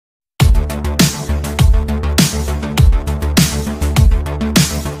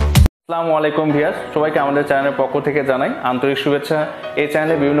আসসালামু আলাইকুম ভিউয়ার্স, সবাইকে আমাদের চ্যানেলের পক্ষ থেকে জানাই আন্তরিক শুভেচ্ছা। এই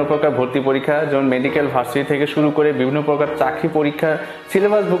চ্যানেলে বিভিন্ন প্রকার ভর্তি পরীক্ষা যেমন মেডিকেল, ভার্সিটি থেকে শুরু করে বিভিন্ন প্রকার চাকরি পরীক্ষা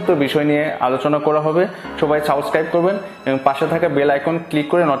সিলেবাসভুক্ত বিষয় নিয়ে আলোচনা করা হবে। সবাই সাবস্ক্রাইব করবেন এবং পাশে থাকা বেল আইকন ক্লিক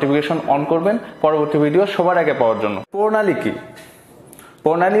করে নোটিফিকেশন অন করবেন পরবর্তী ভিডিও সবার আগে পাওয়ার জন্য। প্রণালী কি?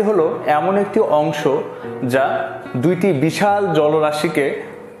 প্রণালী হলো এমন একটি অংশ যা দুইটি বিশাল জলরাশিকে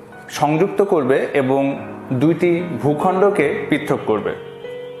সংযুক্ত করবে এবং দুইটি ভূখণ্ডকে পৃথক করবে।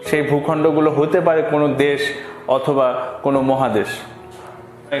 সেই ভূখণ্ডগুলো হতে পারে কোনো দেশ অথবা কোনো মহাদেশ।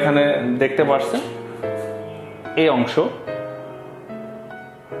 এখানে দেখতে পাচ্ছেন এই অংশ,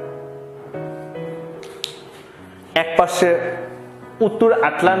 এক পাশে উত্তর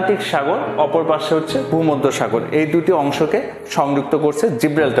আটলান্টিক সাগর, অপর পাশে হচ্ছে ভূমধ্য সাগর। এই দুটি অংশকে সংযুক্ত করছে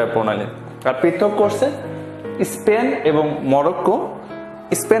জিব্রাল্টার প্রণালী, আর পৃথক করছে স্পেন এবং মরক্কো।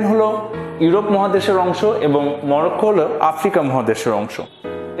 স্পেন হলো ইউরোপ মহাদেশের অংশ এবং মরক্কো হলো আফ্রিকা মহাদেশের অংশ।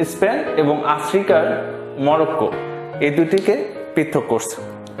 স্পেন এবং আফ্রিকার মরক্কো এই দুটিকে পৃথক করছে।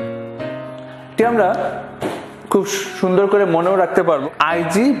 এটি আমরা খুব সুন্দর করে মনেও রাখতে পারবো।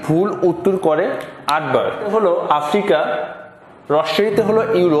 আইজি ভুল উত্তর করে 8 বার। হলো আফ্রিকা, রসইতে হলো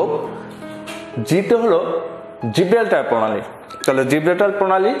ইউরোপ, জিতে হলো জিব্রাল্টার প্রণালী। তাহলে জিব্রাল্টার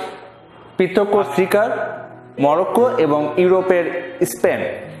প্রণালী পৃথক আফ্রিকার মরক্কো এবং ইউরোপের স্পেন,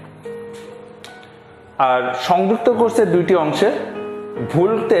 আর সংযুক্ত করছে দুইটি অংশে।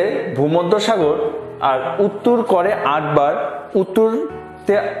 ভুলতে ভূমধ্য সাগর আর উত্তর করে 8 বার,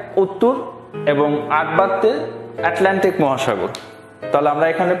 উত্তরতে উত্তর এবং 8 বারতে আটলান্টিক মহাসাগর। তাহলে আমরা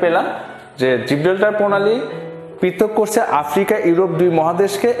এখানে পেলাম যে জিব্রাল্টার প্রণালী পৃথক করছে আফ্রিকা ইউরোপ দুই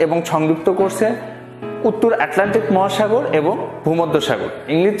মহাদেশকে এবং সংযুক্ত করছে উত্তর আটলান্টিক মহাসাগর এবং ভূমধ্য সাগর।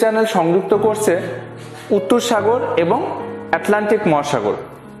 ইংলিশ চ্যানেল সংযুক্ত করছে উত্তর সাগর এবং আটলান্টিক মহাসাগর।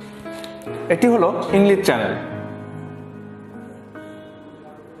 এটি হলো ইংলিশ চ্যানেল।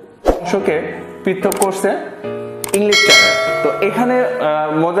 অংশকে পৃথক করছে ইংলিশ চ্যানেল। তো এখানে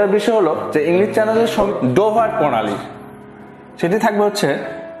মজার বিষয় হলো যে ইংলিশ চ্যানেলের সঙ্গে ডোভার প্রণালী সেটি থাকবে হচ্ছে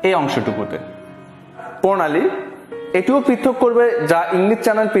এই অংশটুকুতে। প্রণালী এটিও পৃথক করবে যা ইংলিশ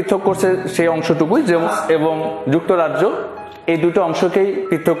চ্যানেল পৃথক করছে সেই অংশটুকুই, এবং যুক্তরাজ্য এই দুটো অংশকেই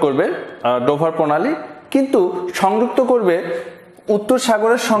পৃথক করবে ডোভার প্রণালী, কিন্তু সংযুক্ত করবে উত্তর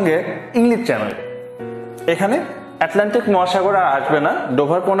সাগরের সঙ্গে ইংলিশ চ্যানেল। এখানে আটলান্টিক মহাসাগর আর আসবে না,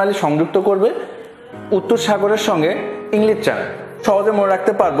 ডোভার প্রণালী সংযুক্ত করবে উত্তর সাগরের সঙ্গে ইংলিশ চ্যানেল। সহজে মনে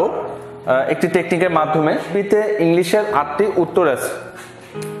রাখতে পারবো একটি টেকনিকের মাধ্যমে। বিতে ইংলিশের 8টি উত্তর আছে।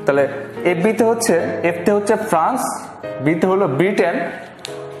 তাহলে এফবিতে হচ্ছে, এফতে হচ্ছে ফ্রান্স, বিতে হলো ব্রিটেন।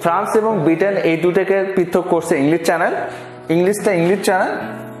 ফ্রান্স এবং ব্রিটেন এই দুটোকে পৃথক করছে ইংলিশ চ্যানেল, ইংলিশটা ইংলিশ চ্যানেল।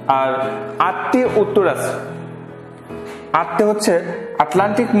 আর 8টি উত্তর আছে। 8টি হচ্ছে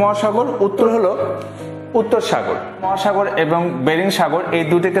আটলান্টিক মহাসাগর, উত্তর হলো উত্তর সাগর মহাসাগর এবং বেরিং সাগর, এই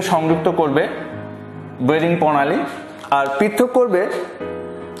দুটিকে সংযুক্ত করবে বেরিং প্রণালী। আর পৃথক করবে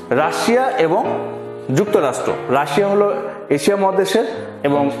রাশিয়া এবং যুক্তরাষ্ট্র। রাশিয়া হলো এশিয়া মহাদেশের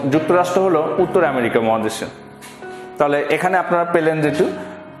এবং যুক্তরাষ্ট্র হলো উত্তর আমেরিকা মহাদেশের। তাহলে এখানে আপনারা পেলেন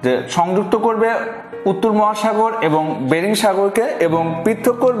যে সংযুক্ত করবে উত্তর মহাসাগর এবং বেরিং সাগরকে এবং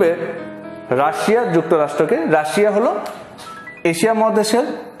পৃথক করবে রাশিয়া যুক্তরাষ্ট্রকে। রাশিয়া হলো এশিয়া মহাদেশের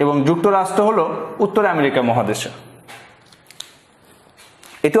এবং যুক্তরাষ্ট্র হলো উত্তর আমেরিকা মহাদেশের।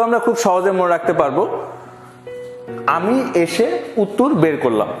 এটাও আমরা খুব সহজে মনে রাখতে পারবো। আমি এসে উত্তর বের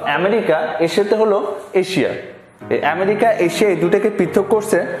করলাম, আমেরিকা এসেতে হলো এশিয়া। আমেরিকা এশিয়া এই দুটাকে পৃথক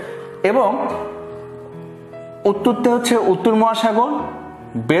করছে এবং উত্তরতে হচ্ছে উত্তর মহাসাগর,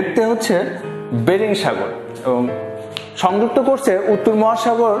 বেরতে হচ্ছে বেরিং সাগর এবং সংযুক্ত করছে উত্তর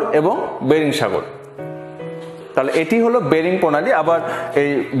মহাসাগর এবং বেরিং সাগর। তাহলে এটি হলো বেরিং প্রণালী। আবার এই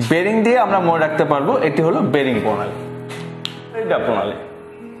বেরিং দিয়ে আমরা মনে রাখতে পারবো এটি হলো বেরিং প্রণালী। ফ্লোরিডা প্রণালী,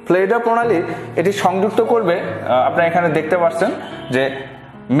 ফ্লোরিডা প্রণালী এটি সংযুক্ত করবে, আপনারা এখানে দেখতে পাচ্ছেন যে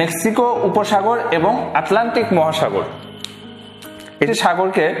মেক্সিকো উপসাগর এবং আটলান্টিক মহাসাগর। এটি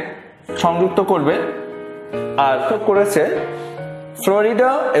সাগরকে সংযুক্ত করবে আর করেছে ফ্লোরিডা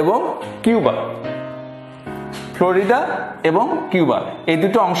এবং কিউবা। ফ্লোরিডা এবং কিউবা এই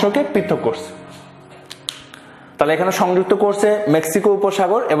দুটো অংশকে পৃথক করছে। তাহলে এখানে সংযুক্ত করছে মেক্সিকো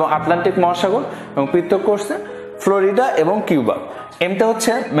উপসাগর এবং আটলান্টিক মহাসাগর এবং পৃথক করছে ফ্লোরিডা এবং কিউবা। এমতে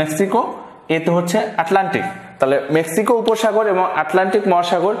হচ্ছে মেক্সিকো, এতে হচ্ছে আটলান্টিক। তাহলে মেক্সিকো উপসাগর এবং আটলান্টিক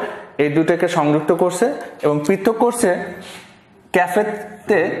মহাসাগর এই দুটোকে সংযুক্ত করছে এবং পৃথক করছে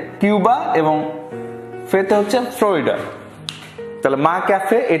ক্যাফেতে কিউবা এবং ফেতে হচ্ছে ফ্লোরিডা। তাহলে মা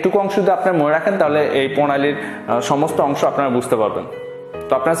ক্যাফে এটুকু অংশ যদি আপনারা মনে রাখেন তাহলে এই প্রণালীর সমস্ত অংশ আপনারা বুঝতে পারবেন।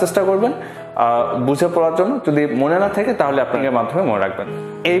 তো আপনারা চেষ্টা করবেন বুঝে পড়ার জন্য। যদি মনে না থাকে তাহলে আপনাদের মাধ্যমে মনে রাখবেন।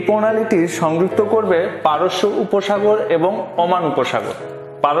 এই প্রণালীটি সংযুক্ত করবে পারস্য উপসাগর এবং ওমান উপসাগর।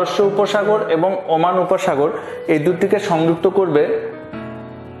 পারস্য উপসাগর এবং ওমান উপসাগর এই দুটিকে সংযুক্ত করবে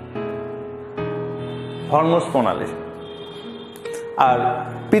হরমুজ প্রণালী, আর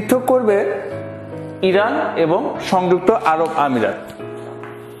পৃথক করবে ইরান এবং সংযুক্ত আরব আমিরাত।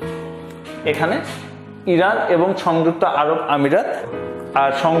 এখানে ইরান এবং সংযুক্ত আরব আমিরাত,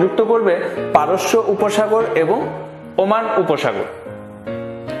 আর সংযুক্ত করবে পারস্য উপসাগর এবং ওমান উপসাগর।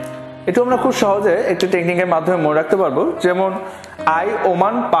 এটা আমরা খুব সহজে একটি টেকনিকের মাধ্যমে মনে রাখতে পারবো। যেমন আই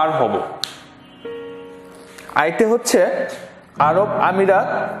ওমান পার হব, আইতে হচ্ছে আরব আমিরাত,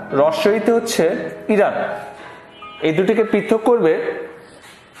 রস্বইতে হচ্ছে ইরান, এই দুটিকে পৃথক করবে।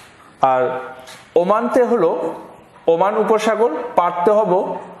 আর ওমানতে হলো ওমান উপসাগর, পারতে হব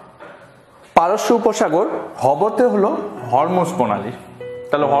পারস্য উপসাগর, হবতে হলো হরমুজ প্রণালী।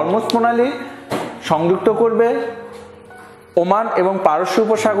 তাহলে হরমুজ প্রণালী সংযুক্ত করবে ওমান এবং পারস্য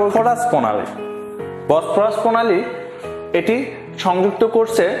উপসাগর। বসফরাস প্রণালী, বসফরাস প্রণালী এটি সংযুক্ত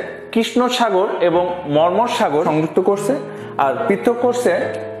করছে কৃষ্ণ সাগর এবং মর্মর সাগর সংযুক্ত করছে, আর পৃথক করছে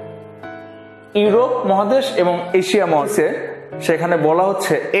ইউরোপ মহাদেশ এবং এশিয়া মহাদেশে। সেখানে বলা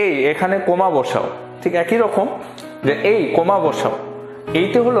হচ্ছে এই, এখানে কোমা বসাও, ঠিক একই রকম যে এই কোমা বসাও,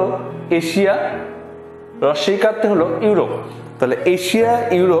 এইটা হলো এশিয়া, রস্বইকারতে হলো ইউরোপ। তাহলে এশিয়া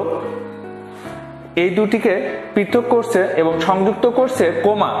ইউরোপ এই দুটিকে পৃথক করছে এবং সংযুক্ত করছে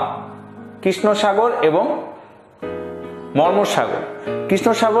কোমা, কৃষ্ণ সাগর এবং মর্মর সাগর। কৃষ্ণ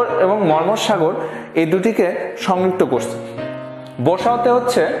সাগর এবং মর্মর সাগর এই দুটিকে সংযুক্ত করছে। বসাওতে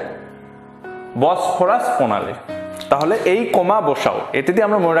হচ্ছে বসফরাস প্রণালী। তাহলে এই কোমা বসাও, এটি দিয়ে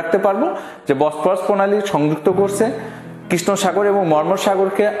আমরা মনে রাখতে পারবো যে বসফরাস প্রণালী সংযুক্ত করছে কৃষ্ণ সাগর এবং মর্মর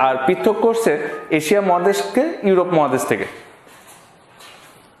সাগরকে, আর পৃথক করছে এশিয়া মহাদেশকে ইউরোপ মহাদেশ থেকে।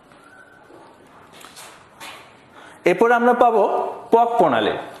 এরপরে আমরা পাবো পক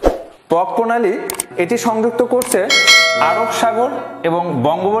প্রণালী। পক প্রণালী এটি সংযুক্ত করছে আরব সাগর এবং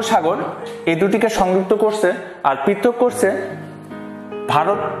বঙ্গোপসাগর, এই দুটিকে সংযুক্ত করছে, আর পৃথক করছে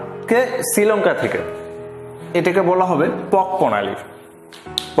ভারতকে শ্রীলঙ্কা থেকে। এটাকে বলা হবে পক প্রণালী।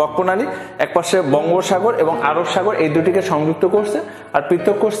 পক প্রণালী একপাশে বঙ্গোপসাগর এবং আরব সাগর এই দুটিকে সংযুক্ত করছে, আর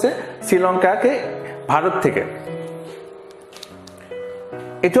পৃথক করছে শ্রীলঙ্কাকে ভারত থেকে।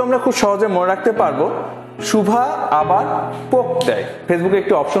 এটাও আমরা খুব সহজে মনে রাখতে পারবো। শুভা আবার পোক দেয়, ফেসবুকে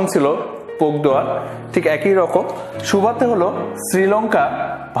একটি অপশন ছিল পোক দেওয়ার, ঠিক একই রকম। শুভাতে হলো শ্রীলঙ্কা,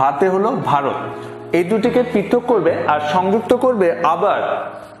 ভাতে হলো ভারত, এই দুটিকে পৃথক করবে আর সংযুক্ত করবে আবার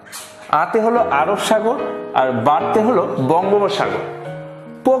আতে হলো আরব সাগর, আর বারতে হলো বঙ্গোপসাগর।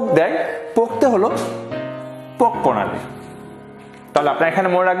 পোক দেয়, পোকতে হলো পক প্রণালী। তাহলে আপনারা এখানে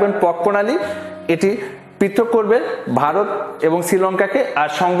মনে রাখবেন পক প্রণালী এটি পৃথক করবে ভারত এবং শ্রীলঙ্কাকে, আর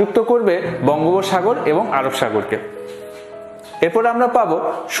সংযুক্ত করবে বঙ্গোপসাগর এবং আরব সাগরকে। এরপরে আমরা পাবো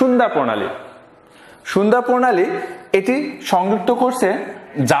সুন্দা প্রণালী। সুন্দা প্রণালী এটি সংযুক্ত করছে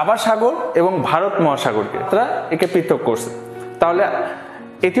জাভা সাগর এবং ভারত মহাসাগরকে, তারা একে পৃথক করছে। তাহলে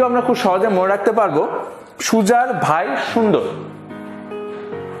এটিও আমরা খুব সহজে মনে রাখতে পারবো সুজার ভাই সুন্দর।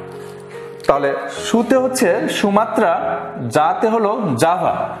 তাহলে সুতে হচ্ছে সুমাত্রা, জাতে হলো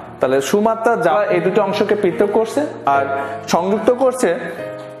জাভা। তাহলে সুমাত্রা জাভা এই দুটো অংশকে পৃথক করছে আর সংযুক্ত করছে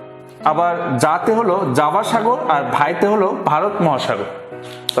আবার জাতে হলো জাভা সাগর, আর ভাইতে হলো ভারত মহাসাগর।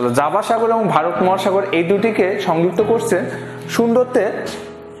 তাহলে জাভা সাগর এবং ভারত মহাসাগর এই দুটিকে সংযুক্ত করছে সুন্দরতে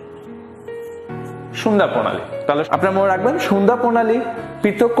সুন্দা প্রণালী। তাহলে আপনারা মনে রাখবেন সুন্দা প্রণালী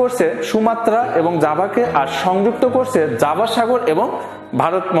পৃথক করছে সুমাত্রা এবং জাভাকে, আর সংযুক্ত করছে জাভা সাগর এবং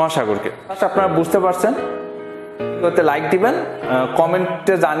ভারত মহাসাগরকে। আপনারা বুঝতে পারছেন, লাইক দিবেন,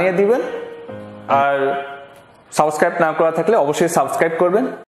 কমেন্টে জানিয়ে দিবেন, আর সাবস্ক্রাইব না করা থাকলে অবশ্যই সাবস্ক্রাইব করবেন।